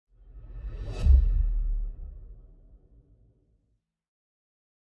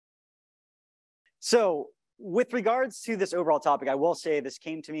So with regards to this overall topic, I will say this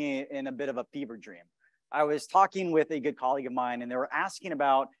came to me in a bit of a fever dream. I was talking with a good colleague of mine, and they were asking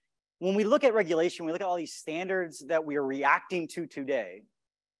about when we look at regulation, we look at all these standards that we are reacting to today,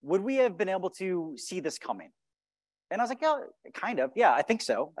 would we have been able to see this coming? And I was like, yeah, kind of. Yeah, I think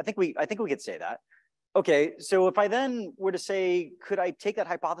so. I think we could say that. Okay, so if I then were to say, could I take that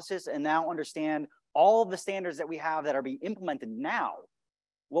hypothesis and now understand all of the standards that we have that are being implemented now,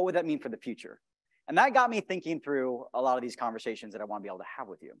 what would that mean for the future? And that got me thinking through a lot of these conversations that I want to be able to have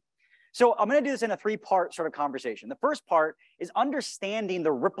with you. So I'm going to do this in a three-part sort of conversation. The first part is understanding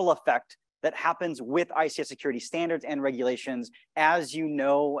the ripple effect that happens with ICS security standards and regulations as you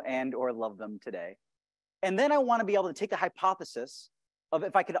know and or love them today. And then I want to be able to take the hypothesis of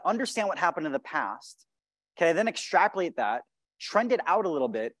if I could understand what happened in the past, can I then extrapolate that, trend it out a little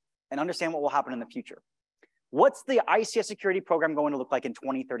bit, and understand what will happen in the future? What's the ICS security program going to look like in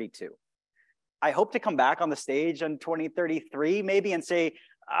 2032? I hope to come back on the stage in 2033 maybe and say,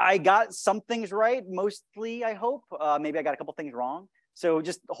 I got some things right, mostly I hope. Maybe I got a couple things wrong. So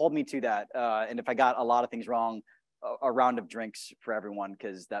just hold me to that. And if I got a lot of things wrong, a round of drinks for everyone,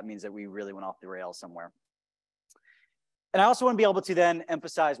 because that means that we really went off the rails somewhere. And I also want to be able to then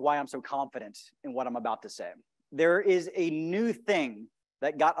emphasize why I'm so confident in what I'm about to say. There is a new thing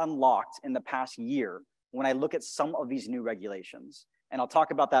that got unlocked in the past year when I look at some of these new regulations. And I'll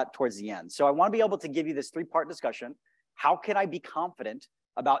talk about that towards the end. So I want to be able to give you this three-part discussion. How can I be confident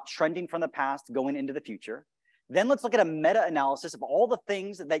about trending from the past going into the future? Then let's look at a meta-analysis of all the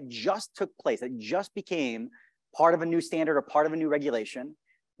things that just took place, that just became part of a new standard or part of a new regulation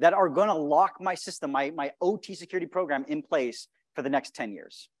that are going to lock my system, my OT security program in place for the next 10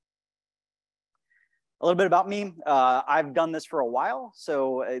 years. A little bit about me. I've done this for a while.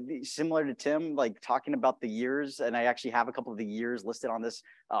 So similar to Tim, like talking about the years, and I actually have a couple of the years listed on this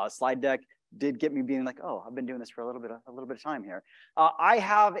slide deck, did get me being like, oh, I've been doing this for a little bit of time here. I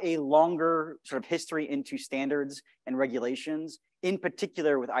have a longer sort of history into standards and regulations, in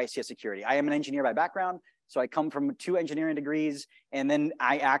particular with ICS security. I am an engineer by background. So I come from 2 engineering degrees, and then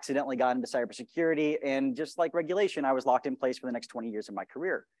I accidentally got into cybersecurity. And just like regulation, I was locked in place for the next 20 years of my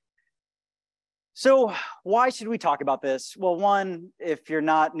career. So why should we talk about this? Well, one, if you're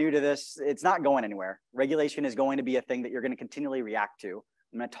not new to this, it's not going anywhere. Regulation is going to be a thing that you're going to continually react to.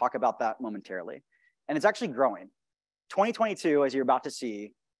 I'm going to talk about that momentarily. And it's actually growing. 2022, as you're about to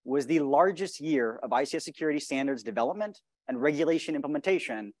see, was the largest year of ICS security standards development and regulation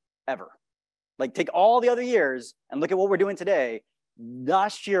implementation ever. Like take all the other years and look at what we're doing today.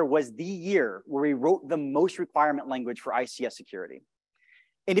 Last year was the year where we wrote the most requirement language for ICS security.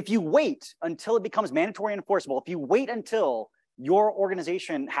 And if you wait until it becomes mandatory and enforceable, if you wait until your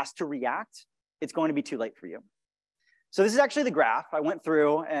organization has to react, it's going to be too late for you. So this is actually the graph. I went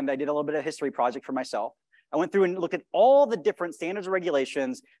through and I did a little bit of history project for myself. I went through and looked at all the different standards and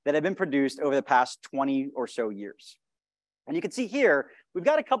regulations that have been produced over the past 20 or so years. And you can see here, we've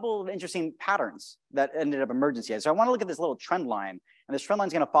got a couple of interesting patterns that ended up emerging. So I want to look at this little trend line, and this trend line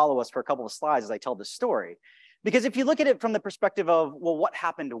is going to follow us for a couple of slides as I tell this story. Because if you look at it from the perspective of, well, what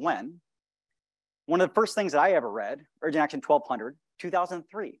happened when? One of the first things that I ever read, Urgent Action 1200,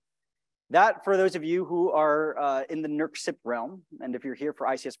 2003. That, for those of you who are in the NERC SIP realm, and if you're here for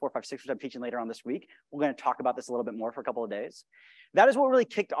ICS 456, which I'm teaching later on this week, we're going to talk about this a little bit more for a couple of days. That is what really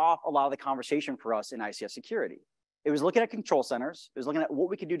kicked off a lot of the conversation for us in ICS security. It was looking at control centers. It was looking at what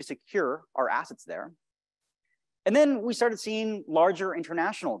we could do to secure our assets there. And then we started seeing larger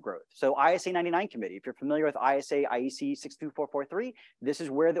international growth. So ISA 99 committee, if you're familiar with ISA IEC 62443, this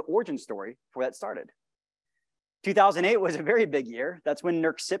is where the origin story for that started. 2008 was a very big year. That's when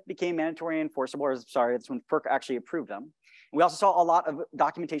NERC SIP became mandatory and enforceable, or sorry, that's when FERC actually approved them. We also saw a lot of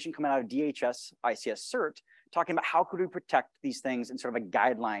documentation coming out of DHS ICS CERT, talking about how could we protect these things in sort of a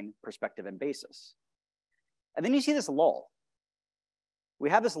guideline perspective and basis. And then you see this lull.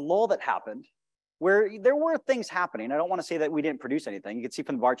 We have this lull that happened where there were things happening. I don't want to say that we didn't produce anything. You can see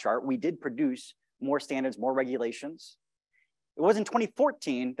from the bar chart, we did produce more standards, more regulations. It was in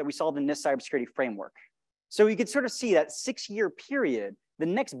 2014 that we saw the NIST cybersecurity framework. So you could sort of see that 6-year period, the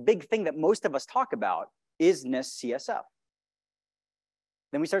next big thing that most of us talk about is NIST CSF.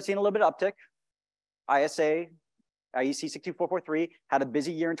 Then we start seeing a little bit of uptick. ISA, IEC 62443 had a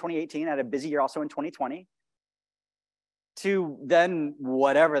busy year in 2018, had a busy year also in 2020. To then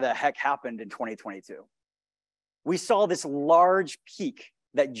whatever the heck happened in 2022. We saw this large peak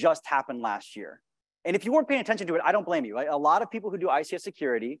that just happened last year. And if you weren't paying attention to it, I don't blame you. A lot of people who do ICS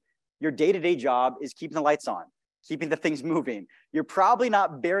security, your day-to-day job is keeping the lights on. keeping the things moving. You're probably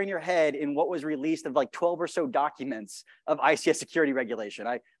not burying your head in what was released of like 12 or so documents of ICS security regulation.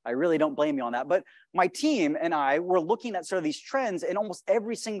 I really don't blame you on that. But my team and I were looking at sort of these trends, and almost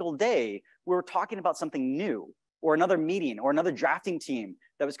every single day, we were talking about something new, or another meeting, or another drafting team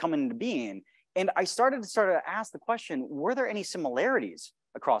that was coming into being. And I started to ask the question, were there any similarities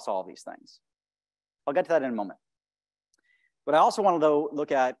across all of these things? I'll get to that in a moment. What I also want to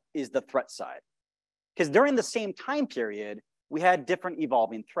look at is the threat side. Because during the same time period, we had different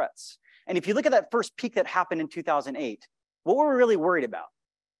evolving threats. And if you look at that first peak that happened in 2008, what were we really worried about?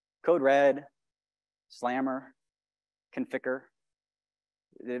 Code Red, Slammer, Conficker.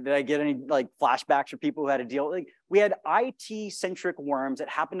 Did I get any like flashbacks for people who had to deal? Like, we had IT-centric worms that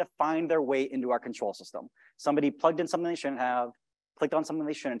happened to find their way into our control system. Somebody plugged in something they shouldn't have, clicked on something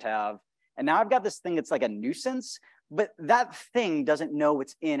they shouldn't have, and now I've got this thing that's like a nuisance, but that thing doesn't know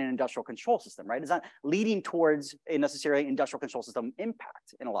what's in an industrial control system, right? It's not leading towards a necessary industrial control system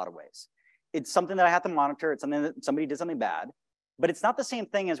impact in a lot of ways. It's something that I have to monitor. It's something that somebody did something bad, but it's not the same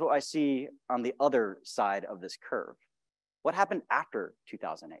thing as what I see on the other side of this curve. What happened after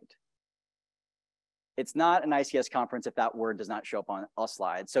 2008? It's not an ICS conference if that word does not show up on a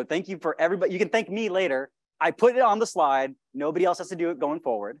slide. So thank you for everybody. You can thank me later. I put it on the slide. Nobody else has to do it going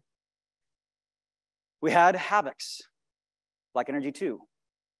forward. We had Havocs, Black Energy 2,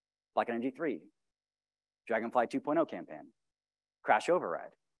 Black Energy 3, Dragonfly 2.0 campaign, Crash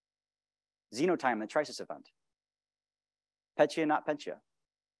Override, Xenotime, the Trisis event, Petya Not Petya,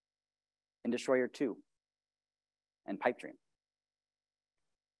 and Destroyer 2, and Pipe Dream.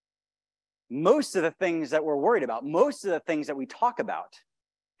 Most of the things that we're worried about, most of the things that we talk about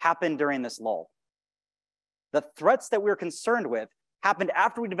happened during this lull. The threats that we're concerned with happened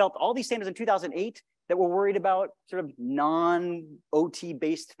after we developed all these standards in 2008 that we're worried about sort of non-OT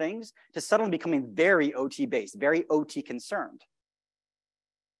based things to suddenly becoming very OT based, very OT concerned.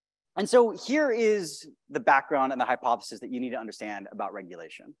 And so here is the background and the hypothesis that you need to understand about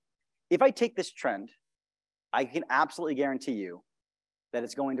regulation. If I take this trend, I can absolutely guarantee you that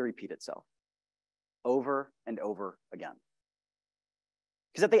it's going to repeat itself over and over again.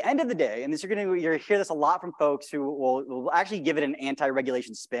 Because at the end of the day, and you're going to hear this a lot from folks who will actually give it an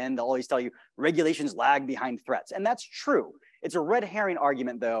anti-regulation spin. They'll always tell you regulations lag behind threats. And that's true. It's a red herring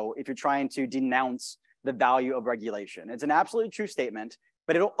argument, though, if you're trying to denounce the value of regulation. It's an absolutely true statement,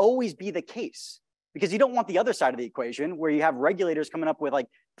 but it'll always be the case. Because you don't want the other side of the equation where you have regulators coming up with like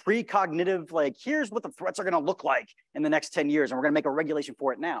precognitive, like, here's what the threats are going to look like in the next 10 years, and we're going to make a regulation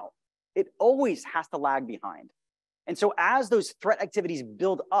for it now. It always has to lag behind. And so as those threat activities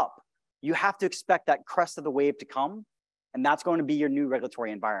build up, you have to expect that crest of the wave to come, and that's going to be your new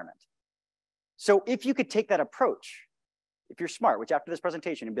regulatory environment. So if you could take that approach, if you're smart, which after this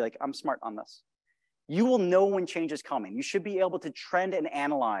presentation, you'd be like, I'm smart on this, you will know when change is coming. You should be able to trend and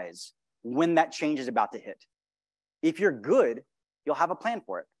analyze when that change is about to hit. If you're good, you'll have a plan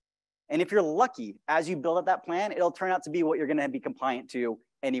for it. And if you're lucky, as you build up that plan, it'll turn out to be what you're going to be compliant to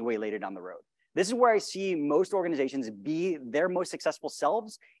anyway later down the road. This is where I see most organizations be their most successful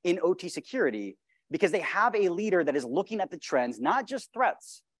selves in OT security, because they have a leader that is looking at the trends, not just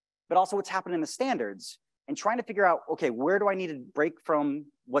threats, but also what's happening in the standards, and trying to figure out, okay, where do I need to break from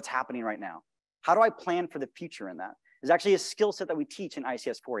what's happening right now? How do I plan for the future in that? There's actually a skill set that we teach in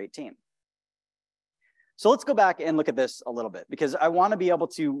ICS 418. So let's go back and look at this a little bit, because I want to be able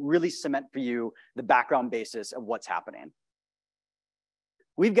to really cement for you the background basis of what's happening.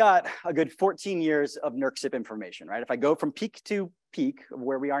 We've got a good 14 years of NERC-CIP information, right? If I go from peak to peak of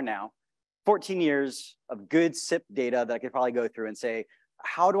where we are now, 14 years of good CIP data that I could probably go through and say,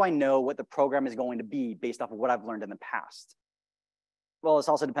 how do I know what the program is going to be based off of what I've learned in the past? Well, this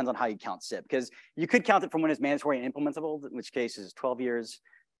also depends on how you count CIP, because you could count it from when it's mandatory and implementable, in which case is 12 years,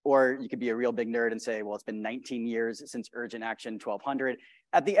 or you could be a real big nerd and say, well, it's been 19 years since Urgent Action 1200.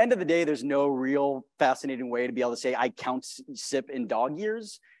 At the end of the day, there's no real fascinating way to be able to say I count CIP in dog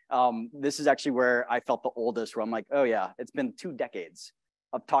years. This is actually where I felt the oldest, where I'm like, oh yeah, it's been 2 decades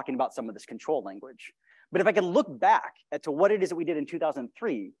of talking about some of this control language. But if I can look back at to what it is that we did in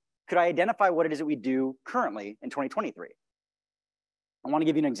 2003, could I identify what it is that we do currently in 2023? I want to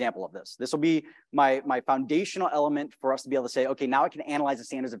give you an example of this. This will be my foundational element for us to be able to say, okay, now I can analyze the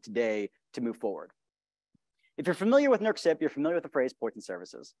standards of today to move forward. If you're familiar with NERC-CIP, you're familiar with the phrase ports and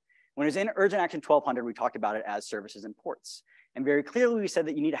services. When it was in Urgent Action 1200, we talked about it as services and ports. And very clearly, we said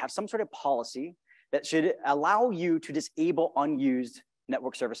that you need to have some sort of policy that should allow you to disable unused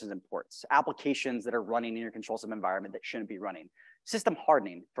network services and ports, applications that are running in your control system environment that shouldn't be running, system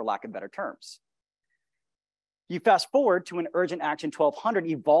hardening, for lack of better terms. You fast forward to when Urgent Action 1200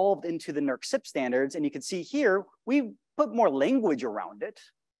 evolved into the NERC CIP standards, and you can see here, we put more language around it.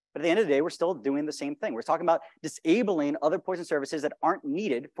 But at the end of the day, we're still doing the same thing. We're talking about disabling other ports and services that aren't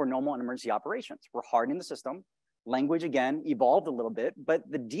needed for normal and emergency operations. We're hardening the system. Language, again, evolved a little bit, but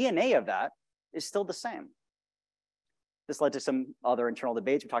the DNA of that is still the same. This led to some other internal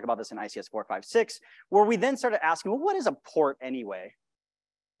debates. We talked about this in ICS 456, where we then started asking, well, what is a port anyway?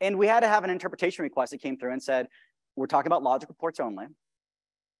 And we had to have an interpretation request that came through and said, we're talking about logical ports only.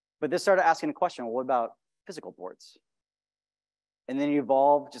 But this started asking a question, well, what about physical ports? And then it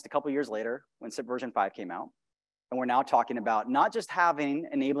evolved just a couple of years later when CIP version 5 came out. And we're now talking about not just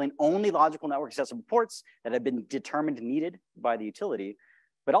enabling only logical network accessible ports that have been determined needed by the utility,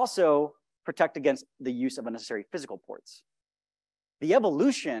 but also protect against the use of unnecessary physical ports. The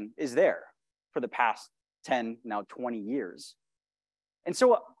evolution is there for the past 10, now 20 years. And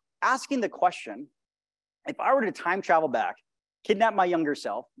so asking the question, if I were to time travel back, kidnap my younger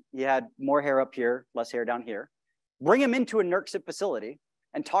self, he had more hair up here, less hair down here, bring him into a NERC CIP facility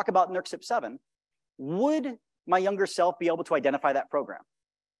and talk about NERC CIP 7, would my younger self be able to identify that program?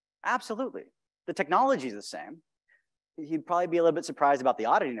 Absolutely. The technology is the same. He'd probably be a little bit surprised about the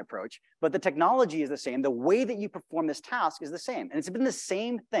auditing approach, but the technology is the same. The way that you perform this task is the same. And it's been the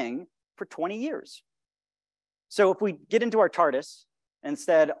same thing for 20 years. So if we get into our TARDIS,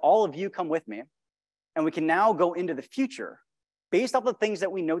 instead, all of you come with me, and we can now go into the future based off the things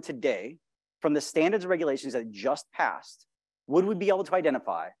that we know today from the standards and regulations that just passed. Would we be able to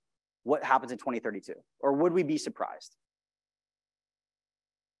identify what happens in 2032? Or would we be surprised?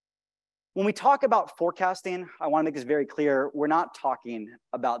 When we talk about forecasting, I want to make this very clear. We're not talking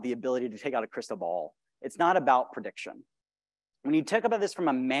about the ability to take out a crystal ball. It's not about prediction. When you talk about this from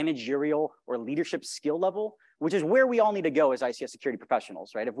a managerial or leadership skill level, which is where we all need to go as ICS security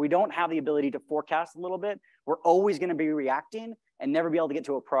professionals, right? If we don't have the ability to forecast a little bit, we're always going to be reacting and never be able to get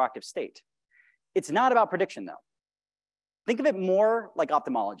to a proactive state. It's not about prediction, though. Think of it more like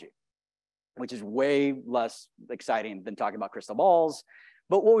ophthalmology, which is way less exciting than talking about crystal balls.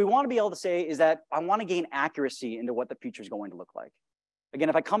 But what we want to be able to say is that I want to gain accuracy into what the future is going to look like. Again,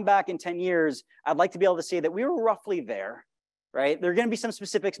 if I come back in 10 years, I'd like to be able to say that we were roughly there, right? There are going to be some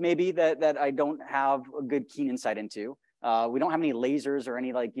specifics maybe that I don't have a good keen insight into. We don't have any lasers or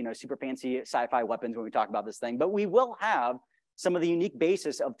any super fancy sci-fi weapons when we talk about this thing, but we will have some of the unique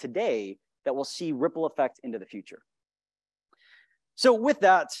basis of today that will see ripple effect into the future. So with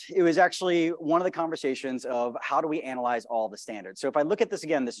that, it was actually one of the conversations of how do we analyze all the standards. So if I look at this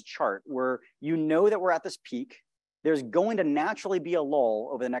again, this chart where you know that we're at this peak, there's going to naturally be a lull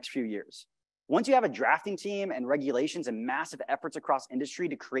over the next few years. Once you have a drafting team and regulations and massive efforts across industry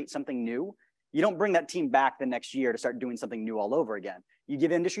to create something new, you don't bring that team back the next year to start doing something new all over again. You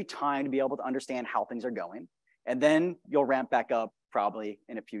give industry time to be able to understand how things are going, and then you'll ramp back up probably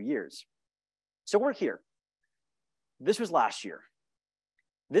in a few years. So we're here. This was last year.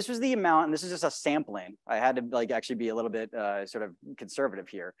 This was the amount, and this is just a sampling. I had to actually be a little bit sort of conservative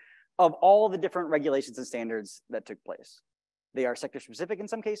here, of all the different regulations and standards that took place. They are sector specific in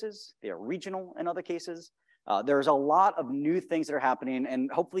some cases. They are regional in other cases. There's a lot of new things that are happening,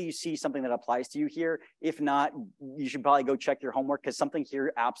 and hopefully you see something that applies to you here. If not, you should probably go check your homework because something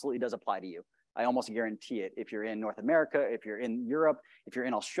here absolutely does apply to you. I almost guarantee it. If you're in North America, if you're in Europe, if you're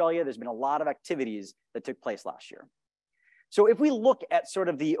in Australia, there's been a lot of activities that took place last year. So if we look at sort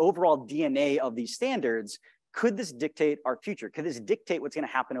of the overall DNA of these standards, could this dictate our future? Could this dictate what's going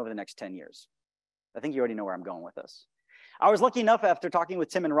to happen over the next 10 years? I think you already know where I'm going with this. I was lucky enough after talking with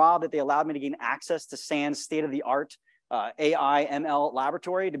Tim and Rob that they allowed me to gain access to SAN's state-of-the-art AI ML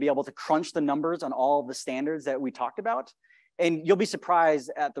laboratory to be able to crunch the numbers on all of the standards that we talked about. And you'll be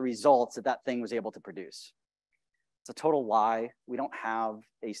surprised at the results that that thing was able to produce. It's a total lie. We don't have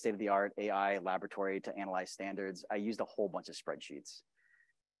a state-of-the-art AI laboratory to analyze standards. I used a whole bunch of spreadsheets.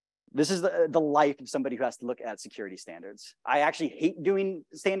 This is the life of somebody who has to look at security standards. I actually hate doing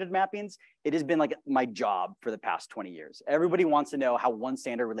standard mappings. It has been like my job for the past 20 years. Everybody wants to know how one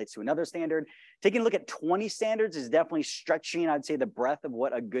standard relates to another standard. Taking a look at 20 standards is definitely stretching, I'd say, the breadth of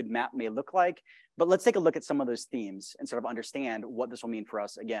what a good map may look like. But let's take a look at some of those themes and sort of understand what this will mean for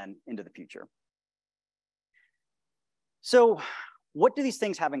us, again, into the future. So what do these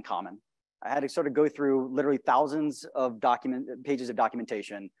things have in common? I had to sort of go through literally thousands of pages of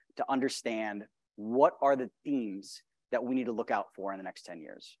documentation to understand what are the themes that we need to look out for in the next 10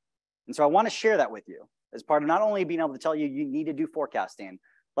 years. And so I want to share that with you as part of not only being able to tell you you need to do forecasting,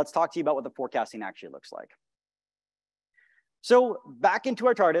 let's talk to you about what the forecasting actually looks like. So back into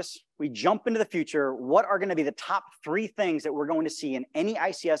our TARDIS, we jump into the future. What are going to be the top 3 things that we're going to see in any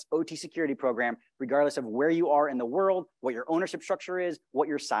ICS OT security program, regardless of where you are in the world, what your ownership structure is, what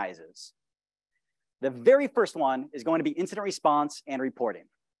your size is? The very first one is going to be incident response and reporting.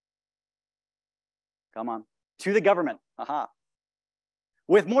 Come on, to the government,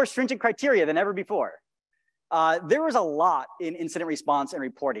 with more stringent criteria than ever before. There was a lot in incident response and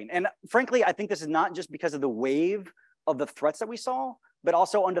reporting. And frankly, I think this is not just because of the wave of the threats that we saw, but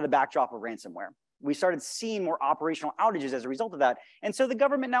also under the backdrop of ransomware. We started seeing more operational outages as a result of that. And so the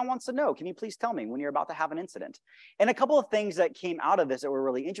government now wants to know, can you please tell me when you're about to have an incident? And a couple of things that came out of this that were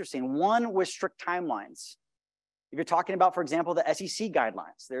really interesting. One was strict timelines. If you're talking about, for example, the SEC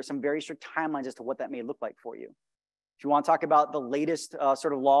guidelines, there are some very strict timelines as to what that may look like for you. If you want to talk about the latest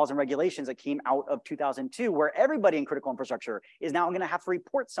sort of laws and regulations that came out of 2002, where everybody in critical infrastructure is now going to have to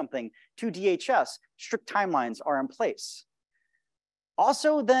report something to DHS, strict timelines are in place.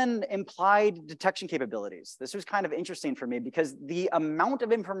 Also then implied detection capabilities. This was kind of interesting for me because the amount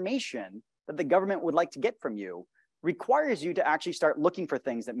of information that the government would like to get from you requires you to actually start looking for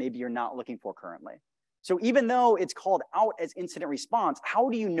things that maybe you're not looking for currently. So even though it's called out as incident response, how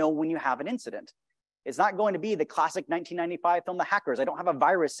do you know when you have an incident? It's not going to be the classic 1995 film, The Hackers. I don't have a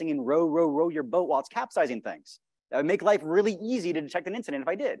virus singing row, row, row your boat while it's capsizing things. That would make life really easy to detect an incident if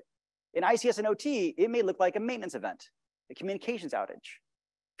I did. In ICS and OT, it may look like a maintenance event, a communications outage.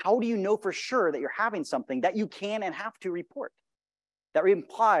 How do you know for sure that you're having something that you can and have to report? That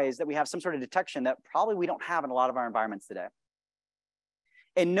implies that we have some sort of detection that probably we don't have in a lot of our environments today.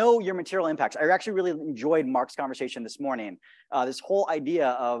 And know your material impacts. I actually really enjoyed Mark's conversation this morning. This whole idea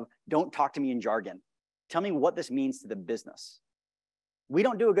of don't talk to me in jargon. Tell me what this means to the business. We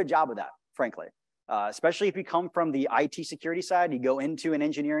don't do a good job of that, frankly. Especially if you come from the IT security side, you go into an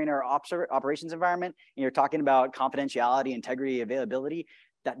engineering or operations environment, and you're talking about confidentiality, integrity, availability.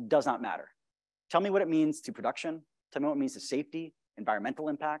 That does not matter. Tell me what it means to production. Tell me what it means to safety, environmental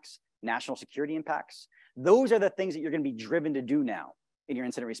impacts, national security impacts. Those are the things that you're going to be driven to do now in your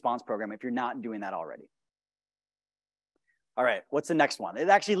incident response program if you're not doing that already. All right, what's the next one? It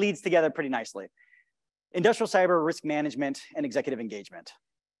actually leads together pretty nicely. Industrial cyber risk management and executive engagement.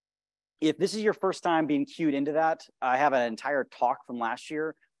 If this is your first time being cued into that, I have an entire talk from last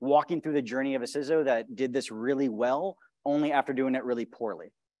year walking through the journey of a CISO that did this really well, only after doing it really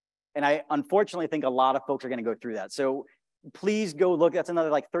poorly. And I unfortunately think a lot of folks are going to go through that. So please go look. That's another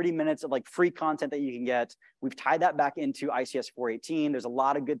like 30 minutes of like free content that you can get. We've tied that back into ICS 418. There's a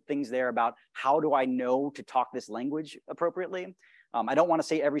lot of good things there about how do I know to talk this language appropriately. I don't want to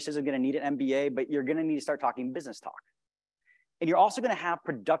say every CISO is going to need an MBA, but you're going to need to start talking business talk. And you're also going to have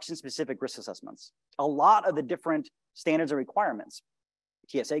production-specific risk assessments. A lot of the different standards and requirements,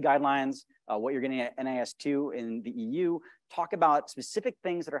 TSA guidelines, what you're getting at NIS2 in the EU, talk about specific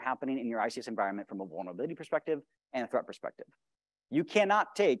things that are happening in your ICS environment from a vulnerability perspective and a threat perspective. You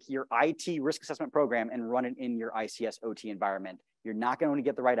cannot take your IT risk assessment program and run it in your ICS OT environment. You're not going to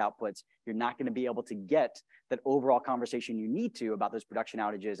get the right outputs. You're not going to be able to get that overall conversation you need to about those production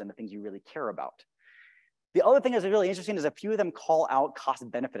outages and the things you really care about. The other thing that's really interesting is a few of them call out cost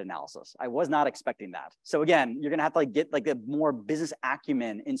benefit analysis. I was not expecting that. So again, you're going to have to like get like a more business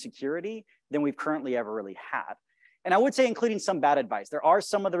acumen in security than we've currently ever really had. And I would say including some bad advice. There are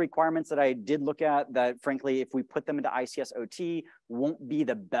some of the requirements that I did look at that frankly, if we put them into ICS OT, won't be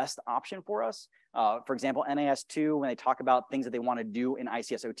the best option for us. For example, NIS2, when they talk about things that they want to do in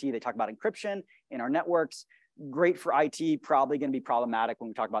ICS OT, they talk about encryption in our networks. Great for IT, probably going to be problematic when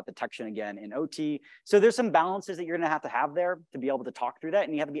we talk about detection again in OT. So there's some balances that you're going to have there to be able to talk through that,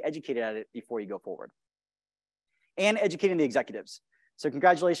 and you have to be educated at it before you go forward. And educating the executives. So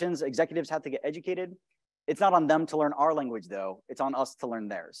congratulations, executives have to get educated. It's not on them to learn our language though, it's on us to learn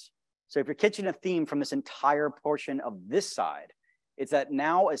theirs. So if you're catching a theme from this entire portion of this side, it's that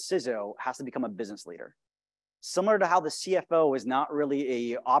now a CISO has to become a business leader. Similar to how the CFO is not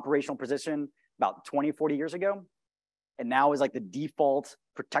really a operational position about 20, 40 years ago, and now is like the default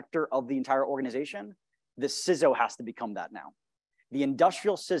protector of the entire organization, the CISO has to become that now. The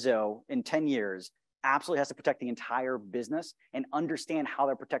industrial CISO in 10 years absolutely has to protect the entire business and understand how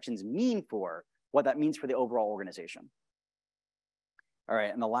their protections mean for what that means for the overall organization. All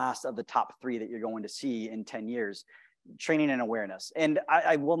right, and the last of the top 3 that you're going to see in 10 years, training and awareness. And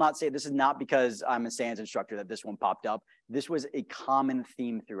I will not say this is not because I'm a SANS instructor that this one popped up. This was a common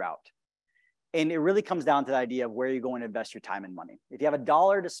theme throughout. And it really comes down to the idea of where you're going to invest your time and money. If you have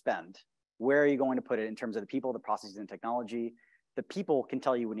 $1 to spend, where are you going to put it in terms of the people, the processes, and technology? The people can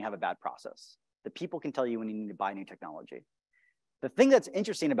tell you when you have a bad process. The people can tell you when you need to buy new technology. The thing that's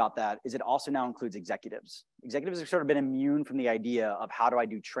interesting about that is it also now includes executives. Executives have sort of been immune from the idea of how do I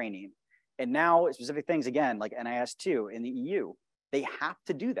do training. And now specific things, again, like NIS2 in the EU, they have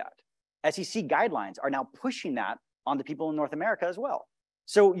to do that. SEC guidelines are now pushing that onto people in North America as well.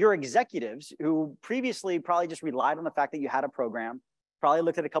 So your executives who previously probably just relied on the fact that you had a program, probably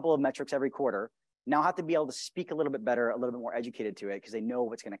looked at a couple of metrics every quarter, now have to be able to speak a little bit better, a little bit more educated to it because they know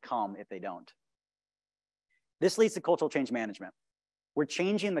what's going to come if they don't. This leads to cultural change management. We're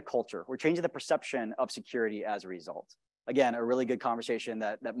changing the culture. We're changing the perception of security as a result. Again, a really good conversation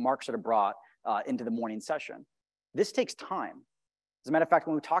that Mark sort of brought into the morning session. This takes time. As a matter of fact,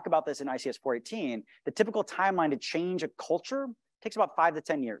 when we talk about this in ICS 418, the typical timeline to change a culture takes about 5 to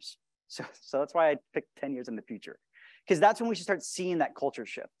 10 years. So that's why I picked 10 years in the future, because that's when we should start seeing that culture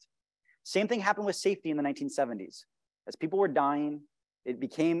shift. Same thing happened with safety in the 1970s. As people were dying, it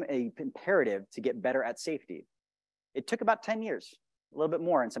became an imperative to get better at safety. It took about 10 years, a little bit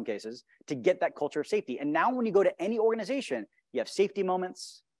more in some cases, to get that culture of safety. And now when you go to any organization, you have safety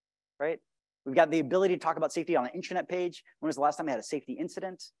moments, right? We've got the ability to talk about safety on an intranet page. When was the last time I had a safety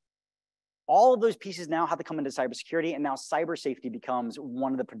incident? All of those pieces now have to come into cybersecurity, and now cyber safety becomes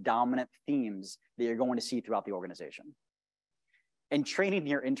one of the predominant themes that you're going to see throughout the organization. And training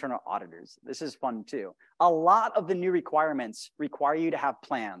your internal auditors. This is fun too. A lot of the new requirements require you to have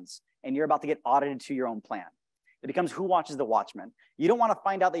plans, and you're about to get audited to your own plan. It becomes who watches the watchman. You don't want to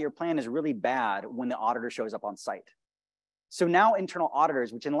find out that your plan is really bad when the auditor shows up on site. So now internal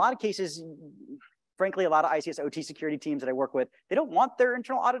auditors, which in a lot of cases, frankly, a lot of ICS OT security teams that I work with, they don't want their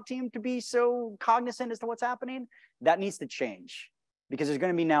internal audit team to be so cognizant as to what's happening. That needs to change, because there's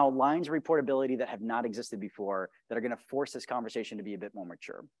going to be now lines of reportability that have not existed before that are going to force this conversation to be a bit more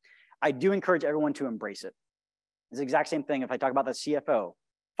mature. I do encourage everyone to embrace it. It's the exact same thing if I talk about the CFO,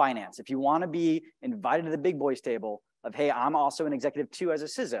 finance. If you want to be invited to the big boys table of, hey, I'm also an executive too as a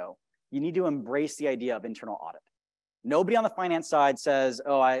CISO, you need to embrace the idea of internal audit. Nobody on the finance side says,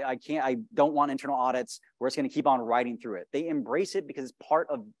 oh, I don't want internal audits. We're just going to keep on riding through it. They embrace it because it's part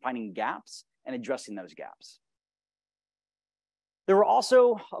of finding gaps and addressing those gaps. There were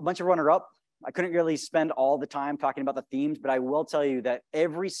also a bunch of runner-up. I couldn't really spend all the time talking about the themes, but I will tell you that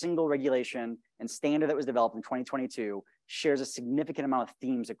every single regulation and standard that was developed in 2022 shares a significant amount of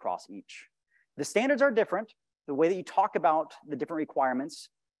themes across each. The standards are different. The way that you talk about the different requirements,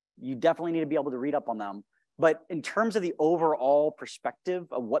 you definitely need to be able to read up on them. But in terms of the overall perspective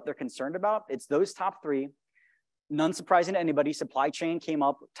of what they're concerned about, it's those top 3. None surprising to anybody, supply chain came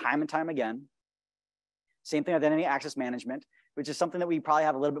up time and time again. Same thing, identity access management, which is something that we probably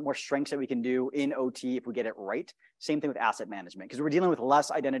have a little bit more strengths that we can do in OT if we get it right. Same thing with asset management, because we're dealing with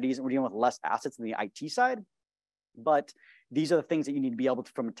less identities and we're dealing with less assets than the IT side. But these are the things that you need to be able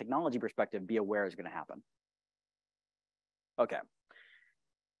to, from a technology perspective, be aware is going to happen. Okay.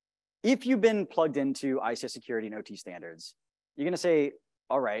 If you've been plugged into ICS security and OT standards, you're going to say,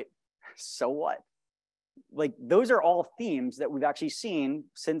 all right, so what? Like, those are all themes that we've actually seen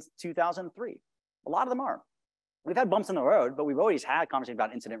since 2003. A lot of them are. We've had bumps in the road, but we've always had conversations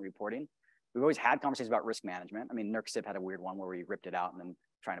about incident reporting. We've always had conversations about risk management. I mean, NERC-CIP had a weird one where we ripped it out and then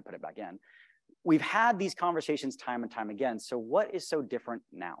trying to put it back in. We've had these conversations time and time again. So what is so different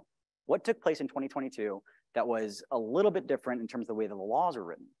now? What took place in 2022 that was a little bit different in terms of the way that the laws are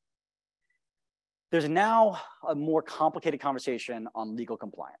written? There's now a more complicated conversation on legal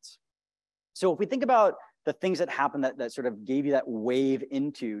compliance. So if we think about the things that happened that sort of gave you that wave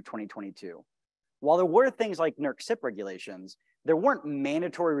into 2022, while there were things like NERC-CIP regulations, there weren't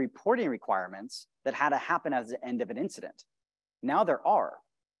mandatory reporting requirements that had to happen at the end of an incident. Now there are.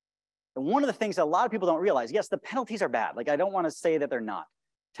 And one of the things that a lot of people don't realize, yes, the penalties are bad. Like, I don't want to say that they're not.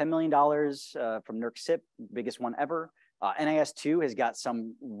 $10 million from NERC-CIP, biggest one ever. NIS2 has got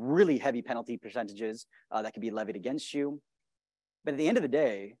some really heavy penalty percentages that can be levied against you. But at the end of the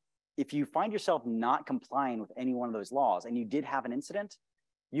day, if you find yourself not complying with any one of those laws and you did have an incident,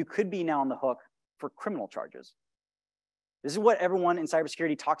 you could be now on the hook for criminal charges. This is what everyone in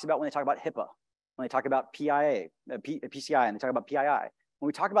cybersecurity talks about when they talk about HIPAA, when they talk about PCI, and they talk about PII. When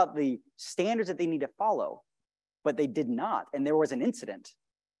we talk about the standards that they need to follow, but they did not, and there was an incident,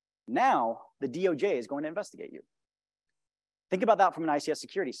 now the DOJ is going to investigate you. Think about that from an ICS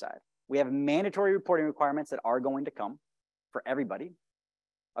security side. We have mandatory reporting requirements that are going to come for everybody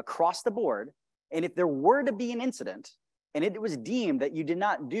across the board. And if there were to be an incident and it was deemed that you did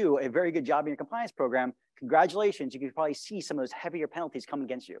not do a very good job in your compliance program, congratulations, you could probably see some of those heavier penalties come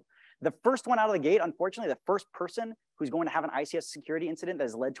against you. The first one out of the gate, unfortunately, the first person who's going to have an ICS security incident that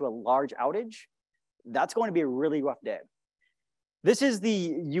has led to a large outage, that's going to be a really rough day. This is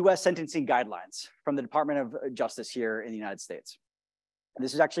the US sentencing guidelines from the Department of Justice here in the United States.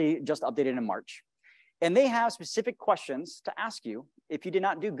 This is actually just updated in March. And they have specific questions to ask you if you did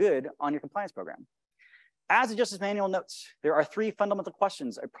not do good on your compliance program. As the Justice Manual notes, there are 3 fundamental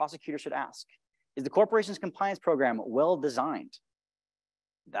questions a prosecutor should ask. Is the corporation's compliance program well designed?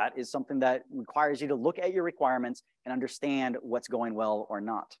 That is something that requires you to look at your requirements and understand what's going well or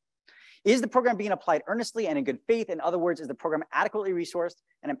not. Is the program being applied earnestly and in good faith? In other words, is the program adequately resourced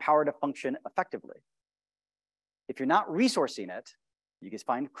and empowered to function effectively? If you're not resourcing it, you can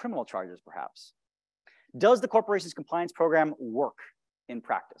find criminal charges perhaps. Does the corporation's compliance program work in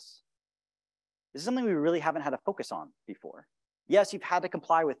practice? This is something we really haven't had a focus on before. Yes, you've had to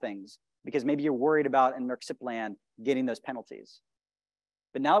comply with things because maybe you're worried about in NERC-CIP land getting those penalties.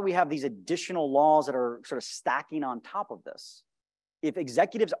 But now that we have these additional laws that are sort of stacking on top of this, if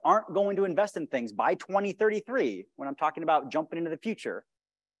executives aren't going to invest in things by 2033, when I'm talking about jumping into the future,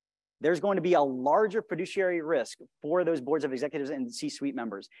 there's going to be a larger fiduciary risk for those boards of executives and C-suite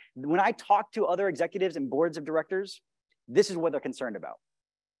members. When I talk to other executives and boards of directors, this is what they're concerned about.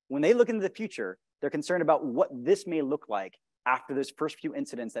 When they look into the future, they're concerned about what this may look like after those first few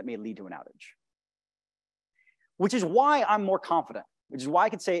incidents that may lead to an outage. Which is why I'm more confident, which is why I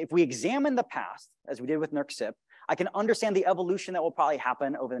could say if we examine the past, as we did with NERC-CIP, I can understand the evolution that will probably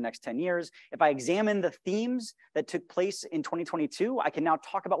happen over the next 10 years. If I examine the themes that took place in 2022, I can now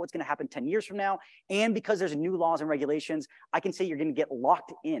talk about what's going to happen 10 years from now. And because there's new laws and regulations, I can say you're going to get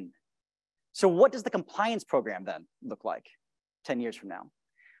locked in. So what does the compliance program then look like 10 years from now?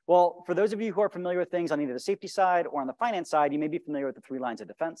 Well, for those of you who are familiar with things on either the safety side or on the finance side, you may be familiar with the 3 lines of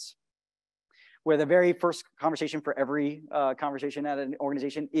defense, where the very first conversation for every conversation at an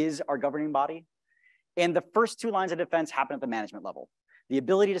organization is our governing body. And the first 2 lines of defense happen at the management level. The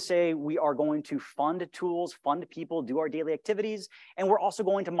ability to say we are going to fund tools, fund people, do our daily activities, and we're also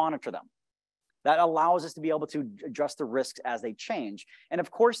going to monitor them. That allows us to be able to address the risks as they change. And of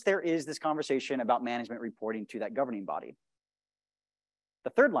course, there is this conversation about management reporting to that governing body. The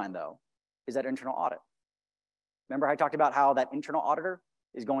third line, though, is that internal audit. Remember I talked about how that internal auditor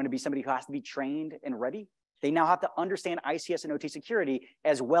is going to be somebody who has to be trained and ready? They now have to understand ICS and OT security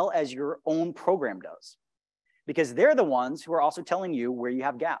as well as your own program does, because they're the ones who are also telling you where you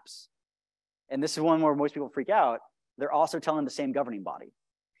have gaps. And this is one where most people freak out. They're also telling the same governing body.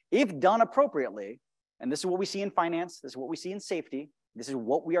 If done appropriately, and this is what we see in finance, this is what we see in safety, this is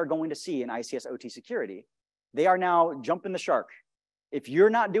what we are going to see in ICS OT security, they are now jumping the shark. If you're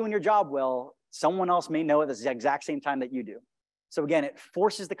not doing your job well, someone else may know at the exact same time that you do. So again, it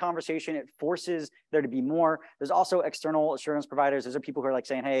forces the conversation. It forces there to be more. There's also external assurance providers. Those are people who are like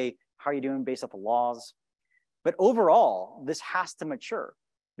saying, hey, how are you doing based off the laws? But overall, this has to mature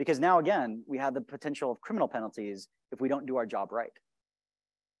because now, again, we have the potential of criminal penalties if we don't do our job right.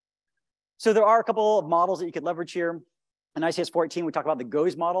 So there are a couple of models that you could leverage here. In ICS 14, we talk about the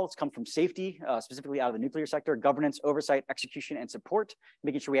GOES model. It's come from safety, specifically out of the nuclear sector, governance, oversight, execution, and support,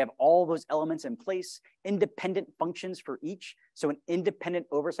 making sure we have all those elements in place, independent functions for each. So an independent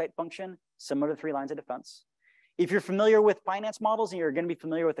oversight function, similar to 3 lines of defense. If you're familiar with finance models and you're going to be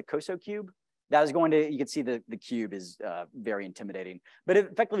familiar with the COSO cube, that is going to, you can see the cube is very intimidating. But it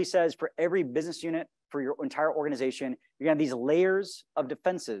effectively says for every business unit, for your entire organization, you're going to have these layers of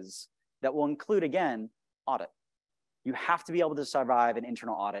defenses that will include, again, audit. You have to be able to survive an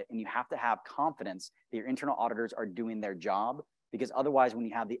internal audit, and you have to have confidence that your internal auditors are doing their job, because otherwise when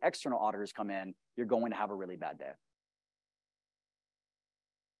you have the external auditors come in, you're going to have a really bad day.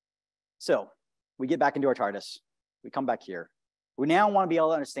 So we get back into our TARDIS, we come back here. We now want to be able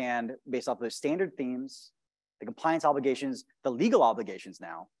to understand, based off those standard themes, the compliance obligations, the legal obligations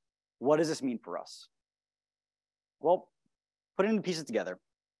now, what does this mean for us? Well, putting the pieces together,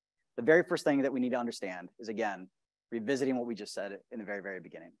 the very first thing that we need to understand is, again, revisiting what we just said in the very, very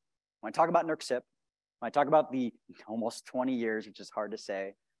beginning. When I talk about NERC-CIP, when I talk about the almost 20 years, which is hard to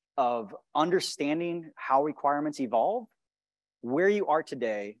say, of understanding how requirements evolve, where you are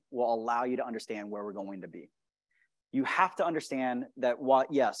today will allow you to understand where we're going to be. You have to understand that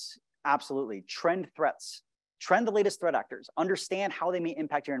yes, absolutely, trend threats, trend the latest threat actors, understand how they may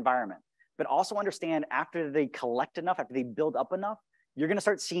impact your environment, but also understand after they collect enough, after they build up enough, you're gonna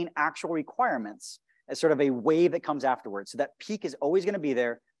start seeing actual requirements as sort of a wave that comes afterwards. So that peak is always going to be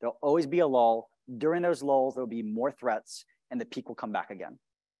there. There'll always be a lull. During those lulls, there'll be more threats and the peak will come back again.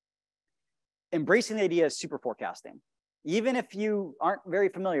 Embracing the idea of super forecasting. Even if you aren't very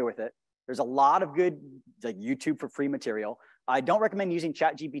familiar with it, there's a lot of good like YouTube for free material. I don't recommend using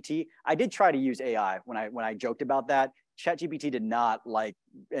ChatGPT. I did try to use AI when I joked about that. ChatGPT did not like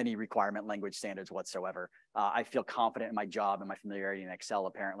any requirement language standards whatsoever. I feel confident in my job and my familiarity in Excel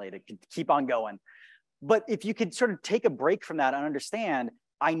apparently to keep on going. But if you could sort of take a break from that and understand,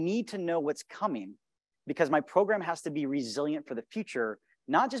 I need to know what's coming because my program has to be resilient for the future,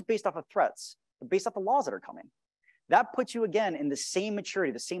 not just based off of threats, but based off the laws that are coming. That puts you again in the same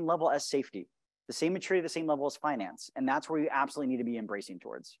maturity, the same level as safety, the same maturity, the same level as finance. And that's where you absolutely need to be embracing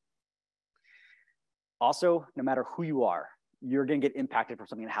towards. Also, no matter who you are, you're going to get impacted from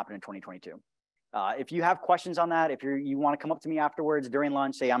something that happened in 2022. If you have questions on that, if you want to come up to me afterwards during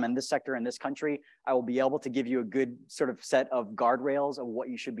lunch, say I'm in this sector in this country, I will be able to give you a good sort of set of guardrails of what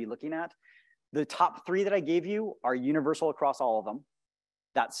you should be looking at. The top 3 that I gave you are universal across all of them.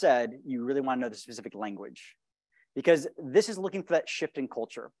 That said, you really want to know the specific language because this is looking for that shift in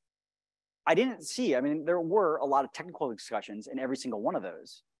culture. I mean, there were a lot of technical discussions in every single one of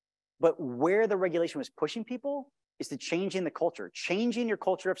those, but where the regulation was pushing people is to changing the culture, changing your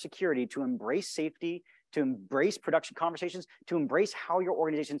culture of security to embrace safety, to embrace production conversations, to embrace how your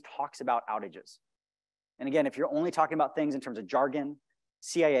organization talks about outages. And again, if you're only talking about things in terms of jargon,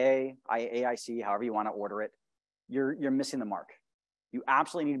 CIA, AIC, however you want to order it, you're missing the mark. You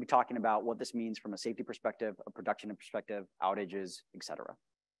absolutely need to be talking about what this means from a safety perspective, a production perspective, outages, et cetera.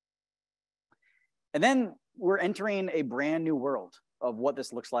 And then we're entering a brand new world of what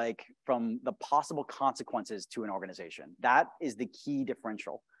this looks like from the possible consequences to an organization. That is the key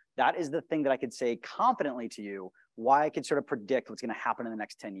differential. That is the thing that I could say confidently to you, why I could sort of predict what's going to happen in the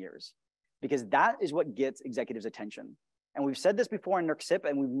next 10 years, because that is what gets executives' attention. And we've said this before in NERC-CIP,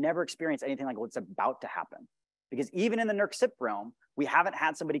 and we've never experienced anything like what's about to happen. Because even in the NERC-CIP realm, we haven't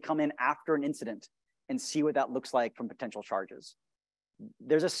had somebody come in after an incident and see what that looks like from potential charges.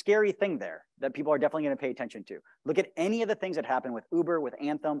 There's a scary thing there that people are definitely going to pay attention to. Look at any of the things that happen with Uber, with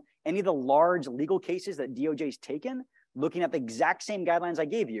Anthem, any of the large legal cases that DOJ's taken, looking at the exact same guidelines I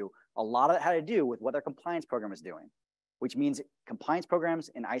gave you, a lot of it had to do with what their compliance program is doing, which means compliance programs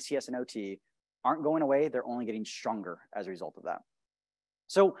in ICS and OT aren't going away, they're only getting stronger as a result of that.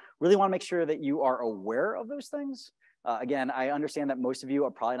 So really want to make sure that you are aware of those things. Again, I understand that most of you are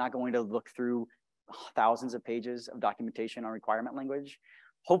probably not going to look through thousands of pages of documentation on requirement language.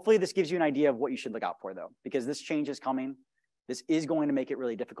 Hopefully this gives you an idea of what you should look out for though, because this change is coming. This is going to make it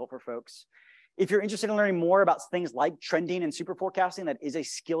really difficult for folks. If you're interested in learning more about things like trending and super forecasting, that is a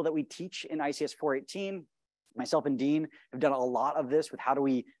skill that we teach in ICS 418. Myself and Dean have done a lot of this with how do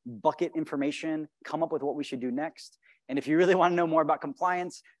we bucket information, come up with what we should do next. And if you really want to know more about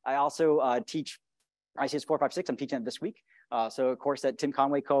compliance, I also teach ICS 456. I'm teaching it this week. So a course that Tim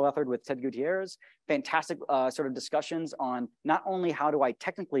Conway co-authored with Ted Gutierrez. Fantastic sort of discussions on not only how do I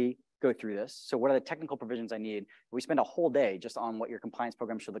technically go through this, so what are the technical provisions I need, we spend a whole day just on what your compliance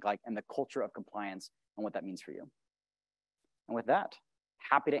program should look like and the culture of compliance and what that means for you. And with that,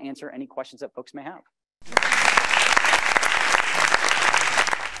 happy to answer any questions that folks may have.